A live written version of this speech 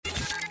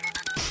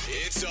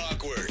It's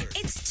awkward.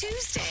 It's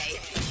Tuesday.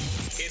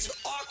 It's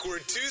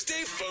Awkward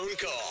Tuesday phone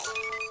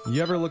call.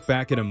 You ever look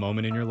back at a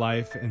moment in your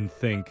life and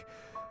think,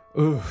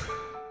 ooh,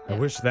 I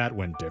wish that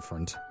went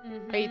different?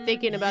 Are you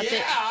thinking about Are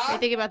you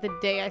thinking about the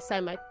day I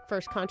signed my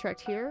first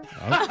contract here?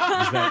 Oh,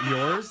 is that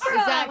yours? Is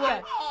that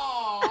what?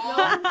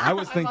 I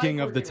was thinking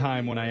of the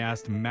time when I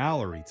asked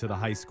Mallory to the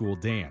high school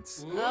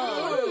dance.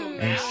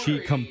 And she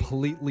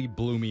completely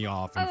blew me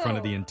off in front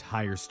of the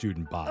entire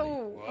student body.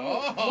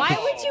 Why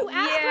would you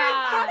ask her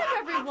in front of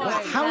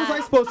everyone? How was I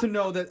supposed to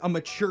know that a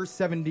mature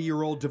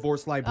 70-year-old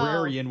divorced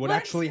librarian would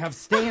actually have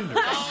standards?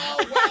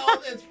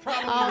 It's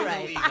probably All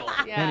right. illegal.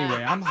 Yeah.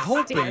 Anyway, I'm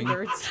hoping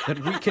Standards. that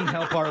we can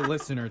help our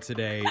listener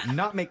today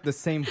not make the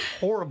same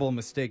horrible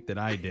mistake that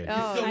I did.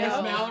 Oh, Still I miss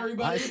know. Mallory, I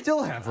buddy?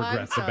 still have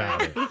regrets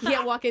about it. You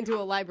can't walk into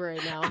a library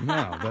now.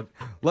 No, but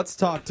let's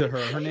talk to her.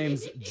 Her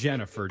name's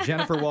Jennifer.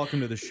 Jennifer,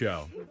 welcome to the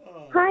show.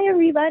 Hi,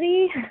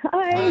 everybody.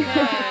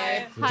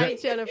 Hi. Hi, Jen-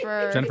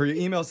 Jennifer. Jennifer, your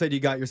email said you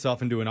got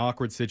yourself into an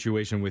awkward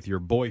situation with your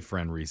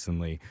boyfriend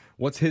recently.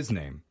 What's his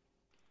name?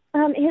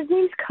 His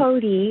name's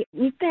Cody.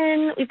 We've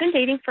been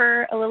dating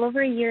for a little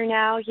over a year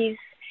now.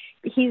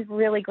 He's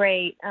really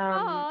great.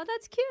 Oh,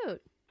 that's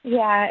cute.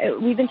 Yeah,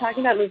 we've been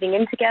talking about moving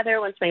in together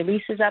once my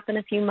lease is up in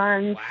a few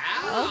months.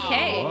 Wow.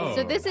 Okay, Whoa.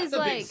 so this is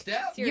That's a big like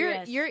step.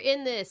 you're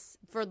in this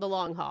for the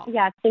long haul.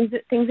 Yeah, things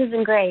have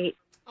been great.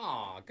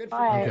 Aw, good for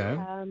But you.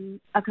 Okay.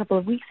 a couple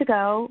of weeks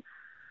ago,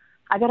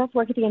 I got off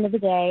work at the end of the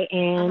day,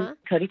 and Uh-huh.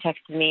 Cody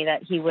texted me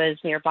that he was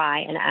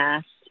nearby and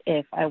asked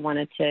if I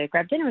wanted to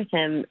grab dinner with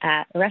him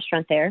at a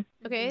restaurant there.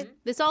 Okay,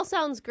 this all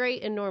sounds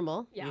great and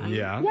normal. Yeah.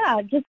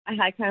 Yeah, just I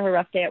had kind of a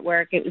rough day at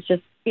work. It was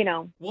just,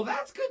 Well,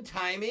 that's good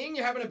timing.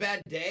 You're having a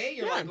bad day.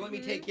 You're like, let me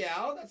take you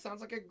out. That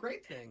sounds like a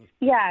great thing.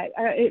 yeah,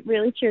 it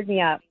really cheered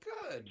me up.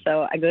 Good.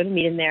 So I go to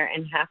meet him there,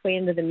 and halfway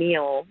into the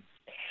meal,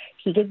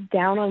 he gets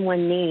down on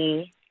one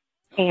knee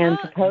and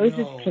proposes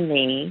No. to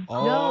me.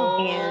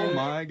 Oh, And-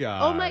 my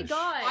God. Oh my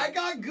God. I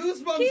got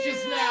goosebumps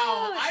just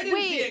now. I didn't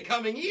Wait. see it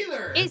coming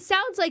either. It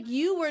sounds like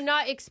you were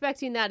not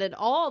expecting that at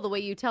all, the way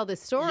you tell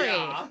this story.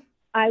 Yeah.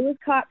 I was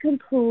caught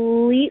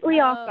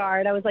completely Oh. off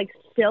guard. I was like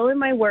still in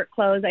my work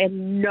clothes. I had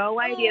no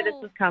idea this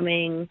was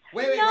coming.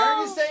 Wait, why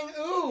are you saying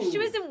ooh? She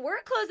was in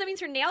work clothes. That means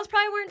her nails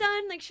probably weren't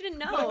done. Like, she didn't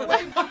know.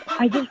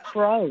 I just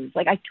froze.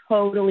 Like I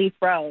totally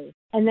froze.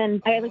 And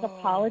then I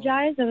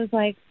apologized. I was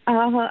like,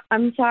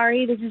 I'm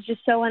sorry. This is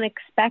just so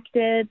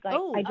unexpected.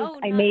 Like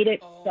I made it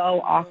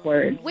so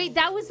awkward. Wait,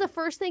 that was the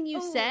first thing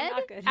you said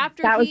not good.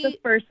 after That was he. the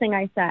first thing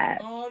I said.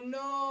 Oh,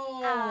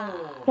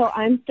 no. So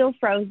I'm still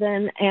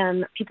frozen,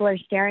 and people are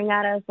staring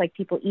at us, like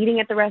people eating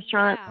at the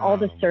restaurant. Wow. All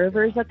the Oh, my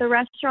servers God. at the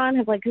restaurant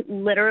have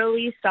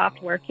literally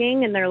stopped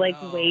working, and they're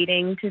no.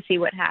 waiting to see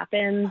what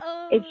happens.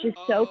 It's just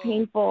so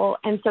painful.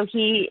 And so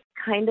he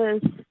kind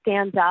of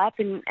stands up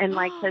and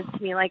says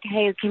to me, like,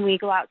 hey, can we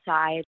go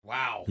outside?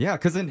 Wow. Yeah,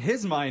 because in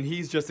his mind,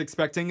 he's just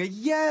expecting a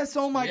yes,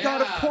 oh my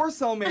God, of Yeah.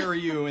 course I'll marry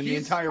you. And the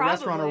He's entire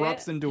restaurant probably-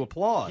 erupts into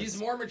applause. He's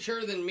more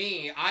mature than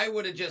me. I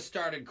would have just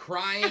started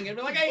crying and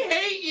be like, I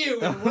hate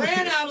you, and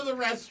ran out of the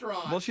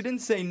restaurant. Well, she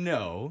didn't say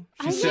no.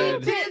 She I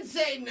said, did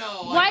say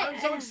no. Why- I'm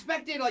so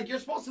expected. Like, you're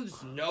supposed to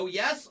just no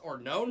yes or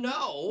no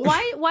no.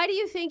 Why do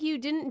you think you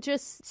didn't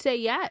just say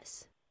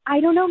yes? I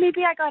don't know.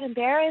 Maybe I got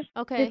embarrassed.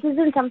 Okay. This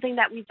isn't something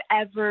that we've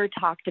ever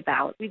talked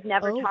about. We've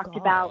never Oh, talked God.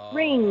 about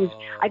rings.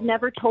 I've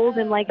never told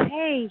him, like,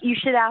 hey, you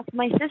should ask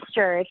my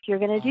sister if you're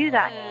going to do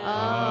that.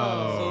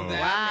 Oh, So that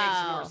wow.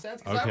 makes more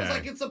sense. Because I was Okay.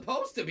 like, it's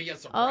supposed to be a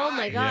surprise. Oh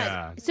my God.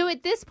 Yeah. So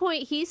at this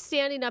point, he's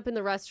standing up in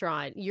the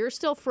restaurant. You're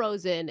still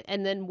frozen.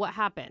 And then what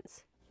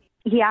happens?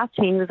 He asked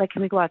me, he was like,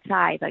 can we go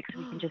outside? Like, so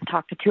we can just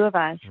talk the two of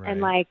us. Right. And,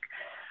 like,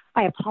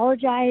 I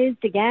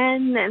apologized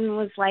again and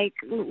was like,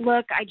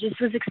 look, I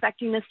just was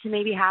expecting this to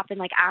maybe happen,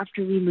 like,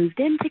 after we moved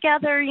in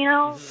together,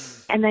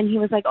 And then he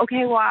was like,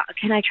 okay, well,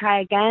 can I try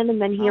again?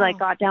 And then he,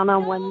 got down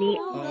on one knee.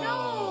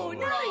 Oh, No,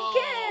 not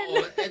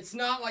again. It's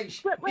not like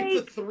But,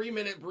 it's a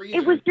 3-minute breather.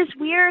 It was just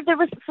weird. There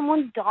was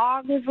someone's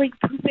dog was, like,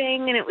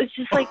 pooping, and it was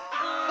just like,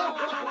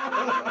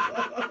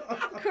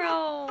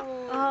 Crow.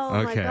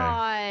 Oh Okay. my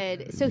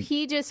God. So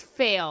he just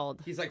failed.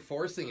 He's like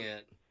forcing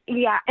it.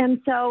 yeah. And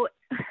so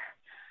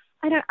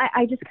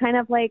I just kind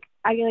of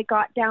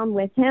got down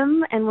with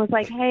him and was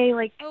like, hey,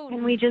 like, Oh, can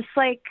no. we just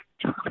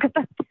talk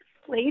about this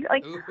later?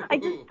 Like,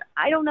 Ooh.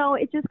 I don't know.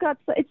 It's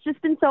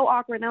just been so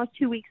awkward. That was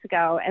 2 weeks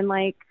ago. And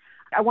I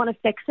want to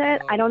fix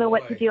it. Oh, I don't know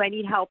what to boy. do. I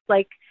need help.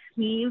 Like,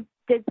 he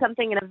did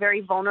something in a very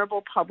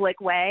vulnerable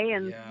public way.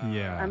 And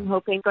Yeah. I'm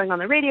hoping going on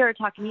the radio or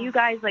talking to you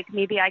guys, like,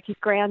 maybe I could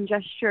grand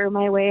gesture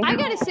my way. I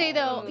gotta say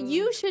though,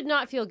 you should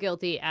not feel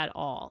guilty at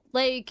all.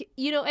 Like,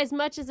 as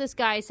much as this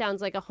guy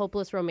sounds like a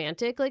hopeless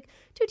romantic, like,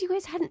 dude, you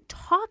guys hadn't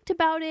talked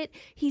about it.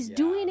 He's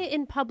doing it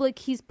in public.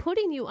 He's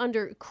putting you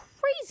under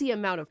crazy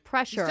amount of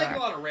pressure. He's taking a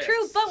lot of risks.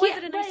 True, but was Yeah,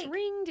 it a nice like-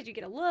 ring? Did you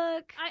get a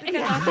look? I-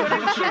 Because that's what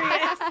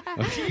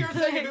I'm curious.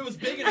 You're saying if it was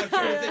big enough, she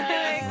would have said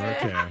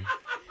yes. Okay.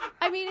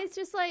 I mean, it's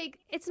just like,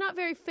 it's not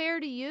very fair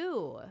to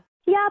you.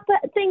 Yeah, but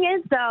the thing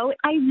is, though,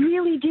 I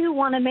really do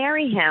want to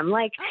marry him.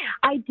 Like,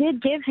 I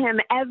did give him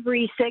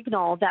every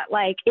signal that,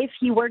 like, if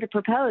he were to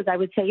propose, I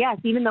would say yes,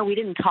 even though we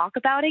didn't talk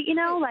about it,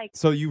 like.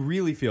 So you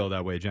really feel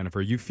that way,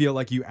 Jennifer? You feel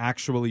like you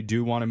actually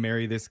do want to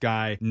marry this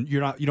guy? You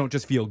don't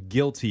just feel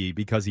guilty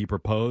because he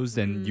proposed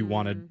and you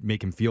want to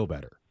make him feel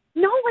better?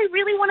 No, I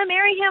really want to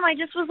marry him. I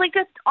just was like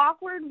this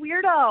awkward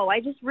weirdo. I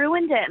just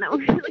ruined it, and I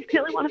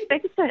really want to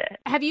fix it.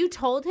 Have you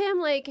told him,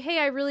 like, hey,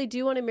 I really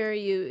do want to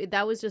marry you?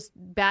 That was just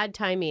bad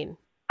timing.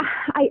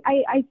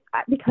 I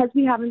because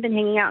we haven't been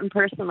hanging out in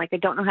person, like, I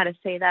don't know how to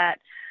say that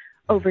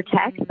over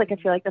text. Like, I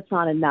feel like that's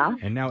not enough.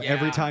 And now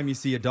every time you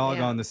see a dog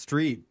on the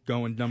street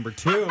going number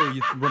 2,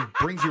 it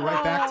brings you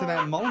right back to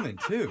that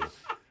moment, too.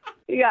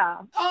 Yeah.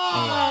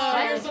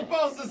 Oh, you're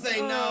supposed to say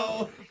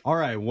no. All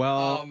right,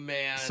 well, oh,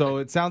 man. So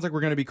it sounds like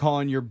we're going to be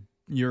calling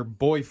your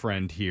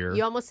boyfriend here.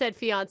 You almost said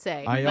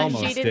fiance. I but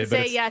almost she didn't did,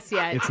 but say yes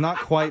yet. It's not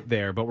quite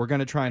there, but we're going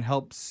to try and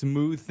help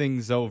smooth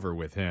things over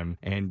with him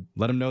and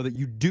let him know that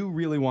you do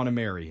really want to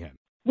marry him.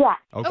 Yeah.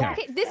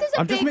 Okay. This is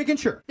I'm just making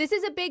sure. This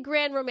is a big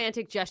grand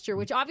romantic gesture,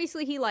 which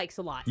obviously he likes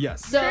a lot.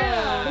 Yes. So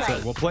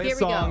we'll play here a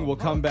song, we go. we'll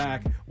come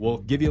back, we'll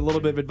give you a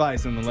little bit of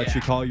advice, and then let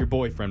you call your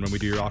boyfriend when we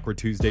do your Awkward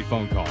Tuesday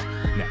phone call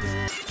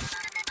next.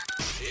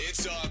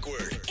 It's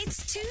awkward.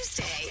 It's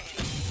Tuesday.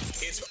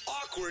 It's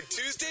Awkward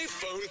Tuesday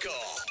phone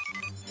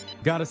call.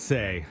 Gotta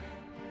say,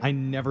 I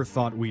never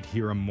thought we'd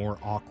hear a more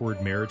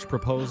awkward marriage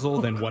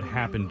proposal than what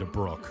happened to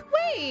Brooke.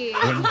 Wait.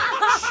 When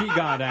she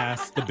got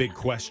asked the big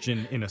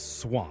question in a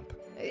swamp.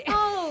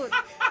 Oh,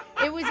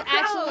 it was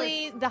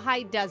actually the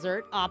high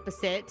desert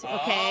opposite,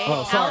 okay?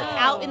 Oh, sorry.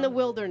 Out in the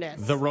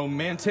wilderness. The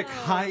romantic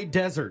high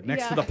desert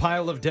next to the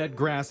pile of dead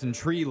grass and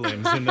tree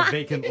limbs in the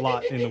vacant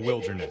lot in the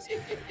wilderness.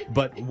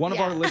 But one of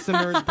our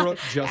listeners, Brooke,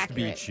 just Accurate.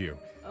 beat you.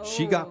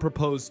 She got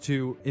proposed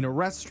to in a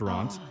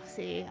restaurant,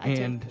 See,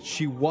 and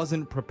she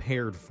wasn't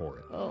prepared for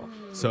it. Oh.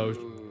 So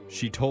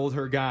she told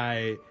her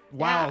guy,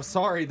 wow,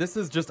 sorry, this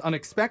is just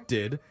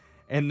unexpected.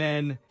 And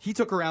then he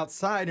took her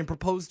outside and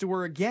proposed to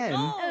her again.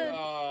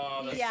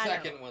 Oh, the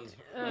second one's...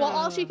 Well,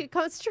 all she could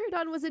concentrate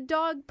on was a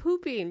dog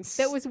pooping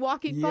that was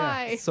walking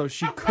by. So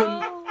she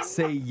couldn't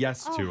say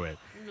yes to it.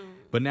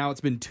 But now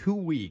it's been 2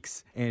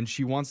 weeks, and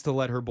she wants to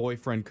let her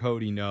boyfriend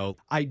Cody know,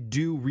 I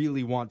do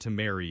really want to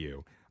marry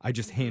you. I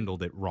just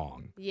handled it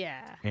wrong.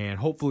 Yeah. And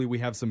hopefully we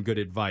have some good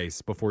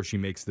advice before she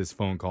makes this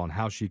phone call on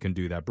how she can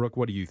do that. Brooke,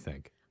 what do you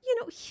think?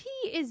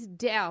 He is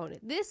down.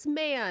 This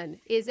man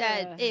is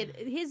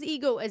his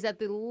ego is at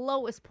the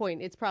lowest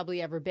point it's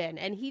probably ever been.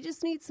 And he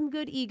just needs some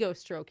good ego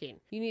stroking.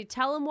 You need to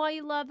tell him why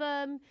you love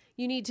him.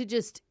 You need to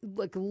just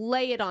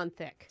lay it on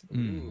thick.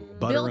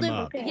 Butter him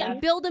up. Yeah,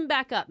 build him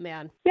back up,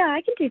 man. Yeah,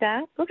 I can do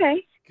that.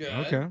 Okay. Good.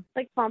 Okay.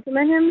 Like,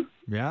 compliment him.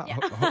 Yeah.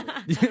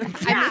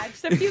 Yeah,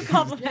 just a few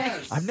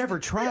compliments. I've never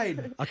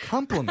tried a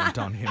compliment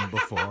on him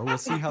before. We'll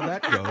see how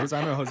that goes.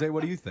 I don't know, Jose,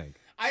 what do you think?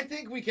 I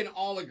think we can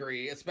all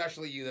agree,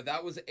 especially you,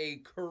 that was a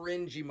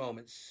cringy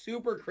moment.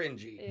 Super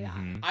cringy. Yeah.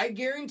 I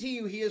guarantee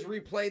you he has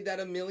replayed that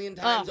a million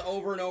times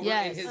over and over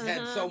in his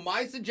head. So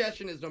my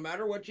suggestion is no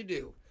matter what you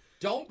do,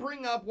 don't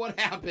bring up what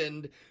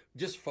happened.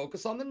 Just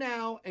focus on the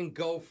now and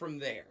go from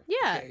there.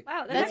 Yeah. Okay? Wow,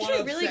 Don't that's wanna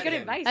actually really upset good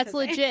him. advice. That's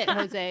Jose. legit,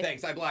 Jose.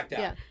 Thanks, I blacked out.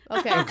 Yeah.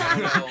 Okay. I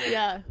don't know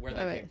Yeah. where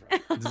that All came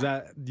right.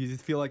 from. Do you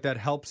feel like that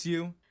helps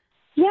you?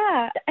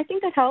 Yeah, I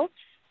think that helps.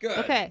 Good.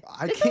 Okay.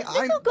 This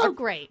will go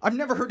great. I've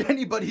never heard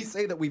anybody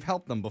say that we've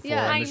helped them before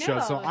Yeah, on I the show,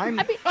 so know.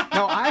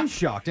 I'm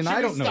shocked and Should I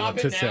we don't know stop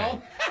what to it say.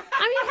 now?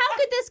 I mean, how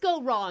could this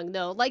go wrong,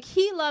 though? Like,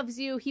 he loves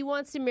you. He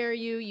wants to marry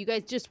you. You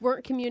guys just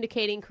weren't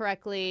communicating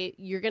correctly.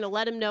 You're going to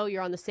let him know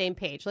you're on the same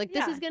page. Like,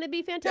 this Yeah. is going to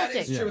be That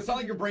fantastic. is true. It's not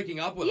like you're breaking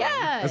up with him.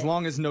 Yeah. As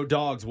long as no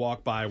dogs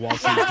walk by while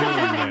she's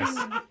doing this,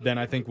 then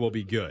I think we'll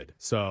be good.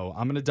 So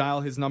I'm going to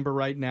dial his number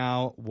right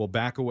now. We'll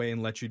back away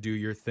and let you do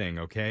your thing,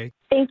 okay?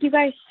 Thank you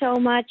guys so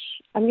much.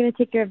 I'm going to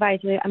take your advice.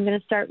 I'm going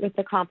to start with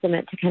the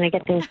compliment to kind of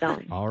get things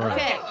going. All right.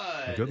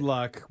 Okay. Good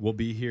luck. We'll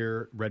be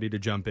here ready to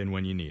jump in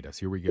when you need us.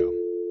 Here we go.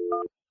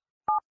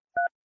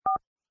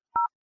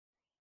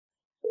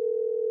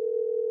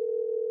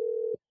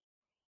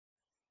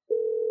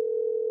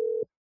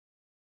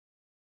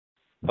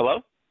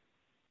 Hello?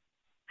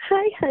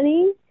 Hi,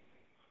 honey.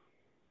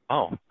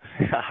 Oh,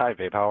 hi,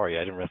 babe. How are you?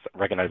 I didn't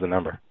recognize the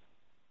number.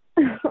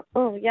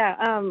 Oh, yeah.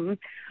 I'm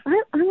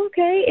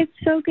okay. It's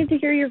so good to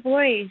hear your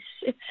voice.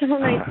 It's so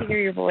nice to hear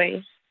your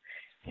voice.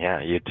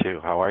 Yeah, you too.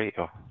 How are you?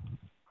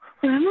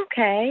 I'm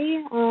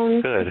okay.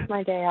 Good. It's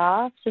my day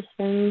off. Just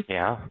been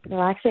Yeah?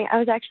 relaxing. I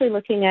was actually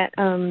looking at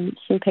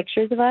some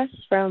pictures of us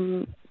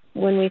from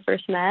when we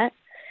first met,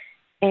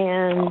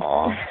 and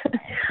Aw.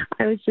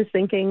 I was just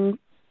thinking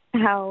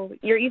how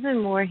you're even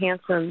more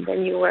handsome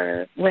than you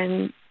were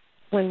when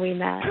we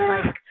met.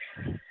 Like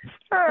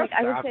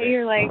I would Stop say it.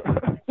 you're like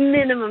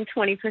minimum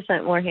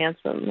 20% more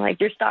handsome.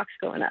 Like your stock's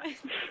going up.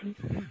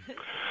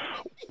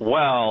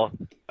 Well,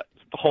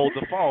 hold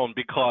the phone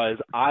because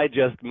I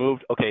just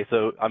moved. Okay,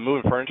 so I'm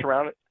moving furniture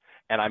around,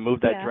 and I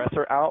moved that Yeah.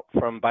 dresser out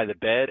from by the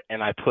bed,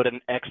 and I put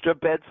an extra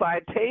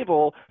bedside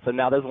table, so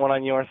now there's one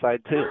on your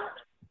side, too.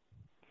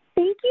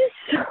 Thank you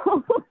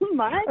so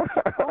much.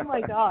 Oh, my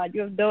God.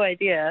 You have no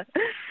idea.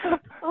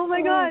 Oh,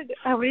 my God.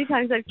 How many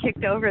times I've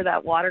kicked over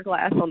that water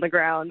glass on the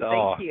ground.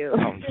 Oh, Thank you.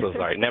 I'm so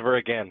sorry. Never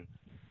again.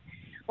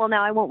 Well,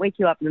 now I won't wake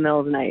you up in the middle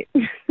of the night.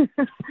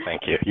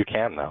 Thank you. You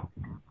can, though.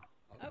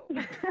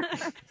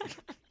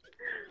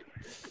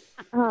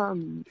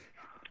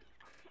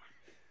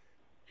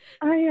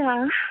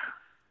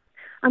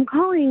 I'm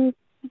calling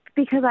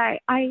because I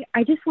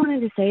just wanted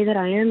to say that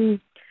I am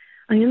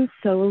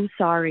so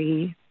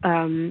sorry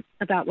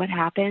about what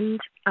happened.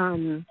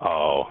 I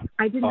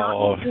did not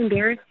want to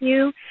embarrass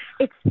you.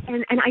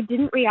 And I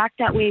didn't react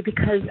that way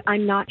because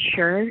I'm not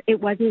sure.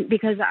 It wasn't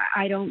because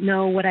I don't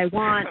know what I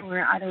want or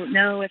I don't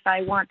know if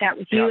I want that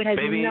with you. It has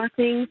baby,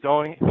 nothing.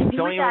 Don't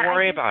even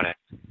worry about it.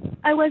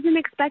 I wasn't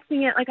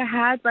expecting it. Like I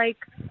had like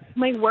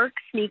my work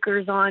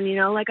sneakers on, you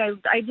know. Like I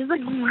just like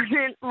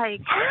wasn't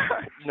like.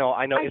 No,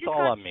 I know it's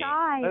all on me.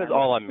 That is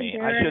all on me.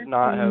 I should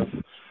not have.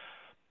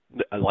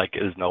 Like,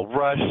 there's no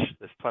rush.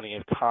 There's plenty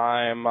of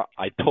time.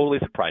 I totally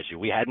surprised you.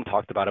 We hadn't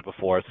talked about it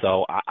before,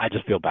 so I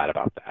just feel bad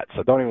about that.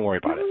 So don't even worry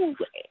about it.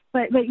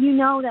 But you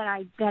know that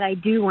I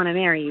do want to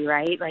marry you,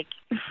 right? Like.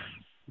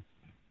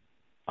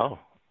 Oh,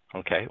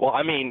 okay. Well,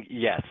 I mean,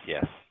 yes,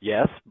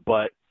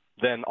 but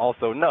then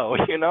also no.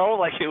 You know,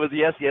 like it was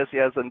yes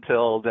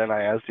until then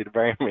I asked you to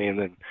marry me, and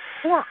then.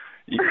 Well,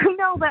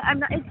 no, but I'm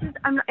not. It's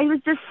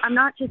just I'm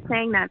not just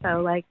saying that though.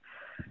 Like.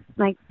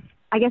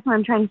 I guess what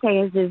I'm trying to say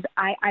is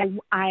I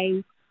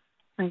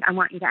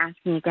want you to ask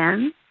me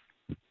again.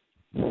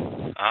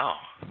 Oh,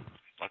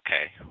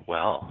 okay.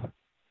 Well,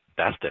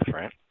 that's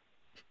different.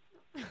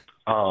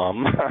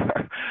 Because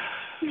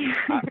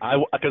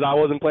I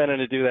wasn't planning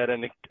to do that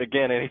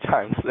again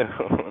anytime soon,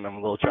 and I'm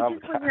a little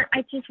traumatized.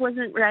 I just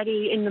wasn't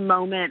ready in the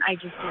moment. I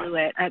just knew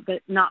it,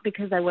 but not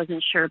because I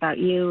wasn't sure about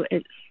you.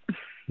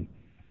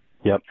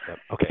 Yep.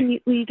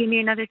 Okay. Will you give me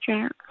another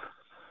chance?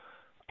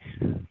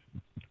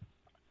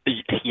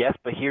 Yes,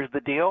 but here's the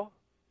deal.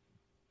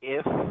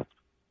 If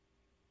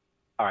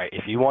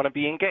you want to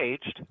be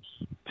engaged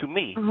to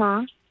me,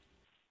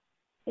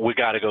 we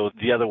got to go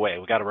the other way.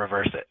 We got to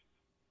reverse it.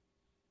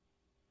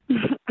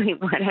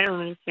 Wait, what? I don't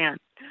understand.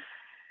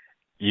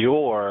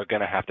 You're going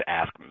to have to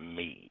ask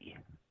me.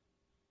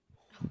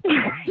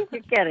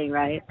 You're kidding,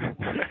 right?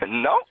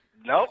 Nope,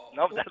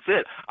 that's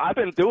it. I've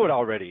been through it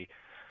already.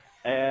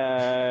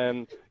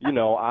 And, you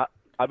know,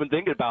 I've been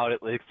thinking about it.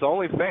 It's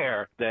only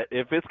fair that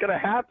if it's going to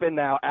happen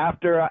now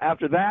after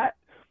that,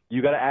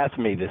 you got to ask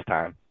me this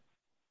time.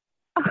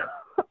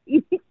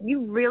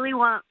 You really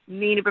want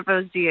me to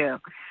propose to you?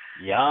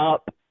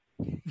 Yup.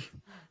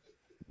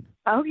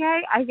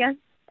 Okay, I guess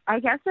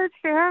that's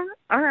fair.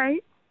 All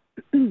right.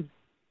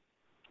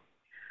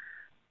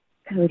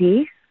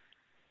 Cody,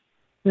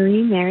 will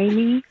you marry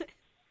me?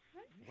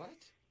 What?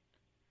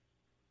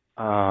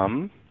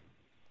 I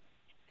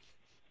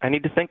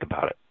need to think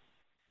about it.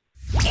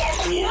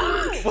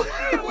 What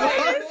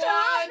is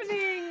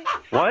happening?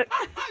 What?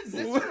 Is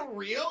this for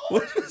real?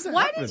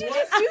 Why did you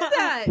just do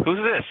that? Who's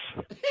this?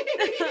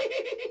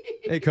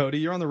 Hey, Cody,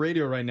 you're on the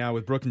radio right now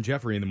with Brooke and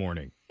Jeffrey in the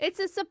morning. It's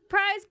a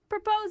surprise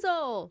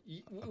proposal.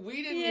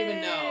 We didn't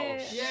even know.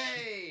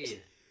 Yay!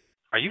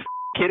 Are you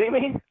kidding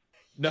me?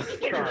 No,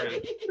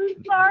 sorry.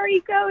 I'm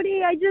sorry,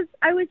 Cody.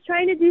 I was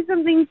trying to do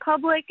something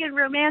public and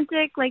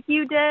romantic like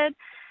you did.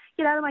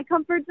 Get out of my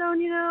comfort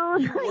zone, you know?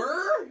 You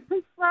were?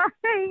 I'm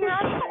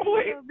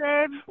sorry.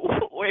 Babe.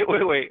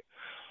 Wait.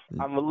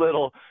 I'm a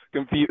little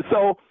confused.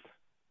 So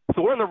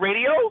we're on the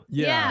radio?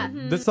 Yeah.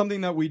 That's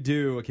something that we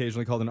do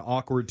occasionally called an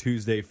Awkward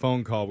Tuesday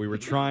phone call. We were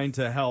trying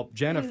to help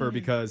Jennifer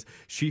because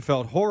she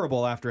felt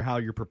horrible after how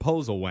your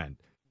proposal went.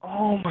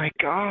 Oh, my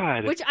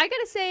God. Which I got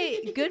to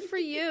say, good for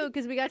you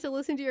because we got to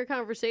listen to your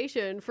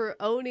conversation for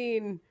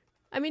owning.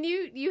 I mean,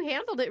 you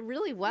handled it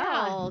really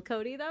well,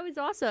 Cody. That was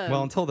awesome.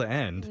 Well, until the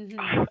end.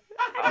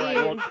 All right,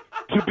 well,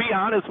 to be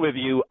honest with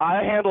you,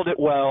 I handled it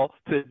well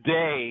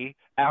today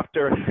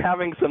after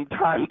having some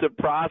time to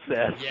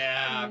process.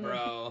 Yeah,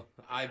 bro.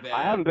 I bet.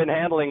 I haven't been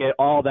handling it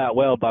all that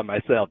well by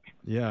myself.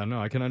 Yeah, no,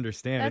 I can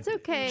understand. That's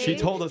okay. She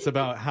told us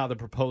about how the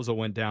proposal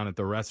went down at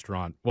the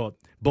restaurant. Well,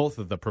 both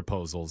of the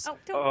proposals. Oh,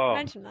 don't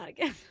mention that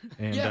again.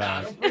 And,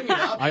 don't bring it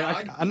up.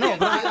 I know,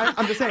 but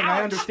I'm just saying,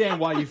 I understand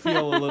why you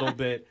feel a little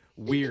bit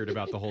weird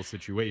about the whole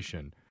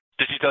situation.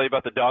 Did she tell you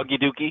about the doggy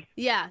dookie?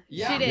 Yeah,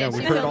 Yeah. she did. Yeah, we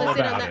she heard filled all us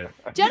in on about that.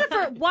 it.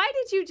 Jennifer, why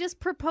did you just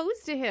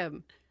propose to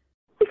him?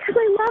 Because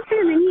I love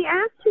him and he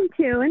asked me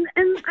to, and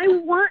I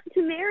want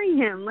to marry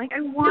him. Like,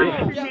 I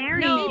want to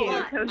marry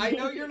you, Cody. I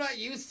know you're not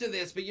used to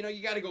this, but you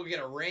got to go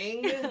get a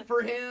ring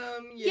for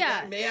him. You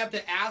may have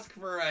to ask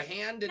for a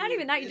hand. Not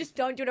even that. You just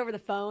don't do it over the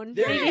phone.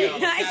 There you go.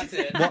 That's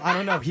it. Well, I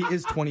don't know. He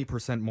is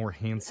 20% more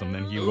handsome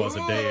than he was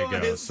a day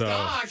ago, his so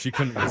stock. she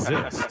couldn't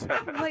resist.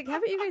 I'm like,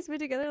 haven't you guys been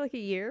together like a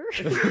year?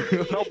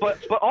 No, but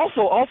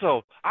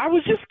also, I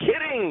was just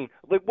kidding.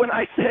 Like when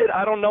I said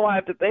I don't know, I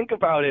have to think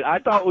about it. I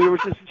thought we were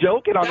just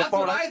joking on the That's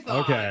phone. what I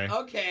thought.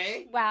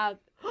 Okay. Wow.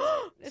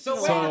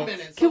 So wait a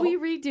minute. Can we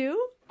redo?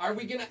 Are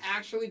we going to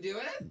actually do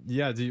it?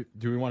 Yeah, do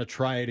we want to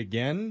try it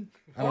again?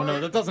 I don't know.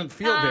 That doesn't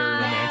feel very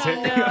romantic.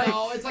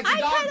 No, it's like the I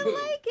dog kind of poop.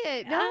 like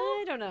it. No,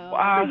 I don't know.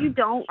 So you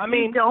don't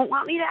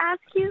want me to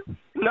ask you?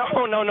 No.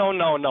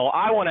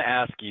 I want to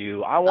ask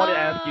you. I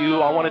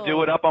want to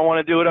do it up. I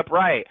want to do it up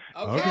right.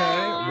 Okay.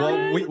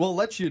 Well, we'll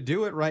let you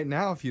do it right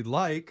now if you'd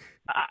like.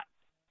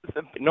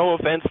 No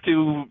offense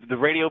to the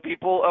radio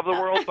people of the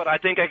world, but I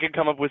think I could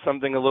come up with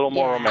something a little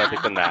more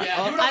romantic than that. Yeah,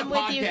 do it on I'm the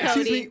with you, podcast.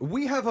 Cody. Excuse me,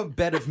 we have a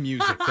bed of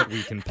music that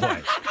we can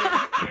play.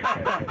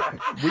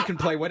 We can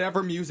play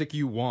whatever music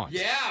you want.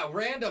 Yeah,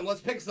 random. Let's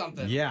pick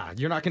something. Yeah,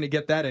 you're not going to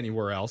get that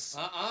anywhere else.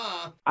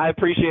 I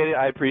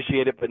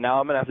appreciate it, but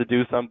now I'm going to have to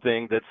do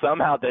something that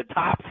somehow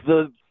tops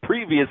the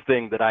previous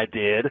thing that I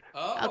did.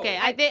 Oh. Okay,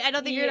 I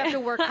don't think you're gonna have to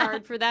work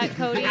hard for that,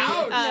 Cody.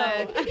 Ouch.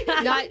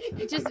 Not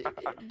just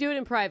do it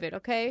in private,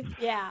 okay?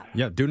 Yeah.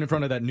 Yeah, do it in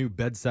front of that new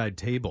bedside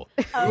table.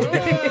 Oh. You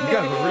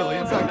guys are really,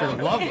 it's like your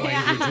love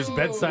language is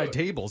bedside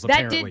tables,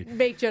 apparently. That did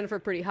make Jennifer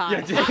pretty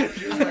hot.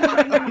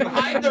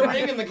 Hide the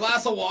ring in the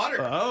glass of water.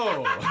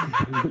 Oh.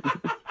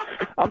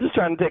 I'm just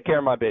trying to take care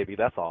of my baby,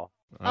 that's all.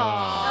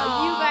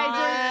 Oh, you guys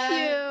are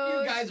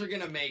cute. You guys are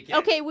going to make it.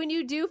 Okay, when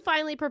you do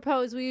finally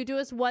propose, will you do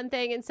us one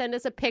thing and send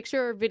us a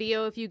picture or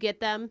video if you get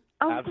them?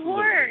 Of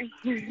course.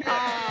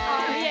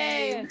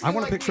 Yay. I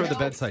want a picture of the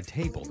bedside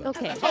table, though.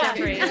 Okay,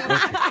 Jeffrey.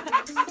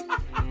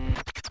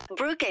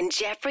 Brooke and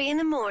Jeffrey in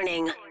the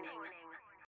morning.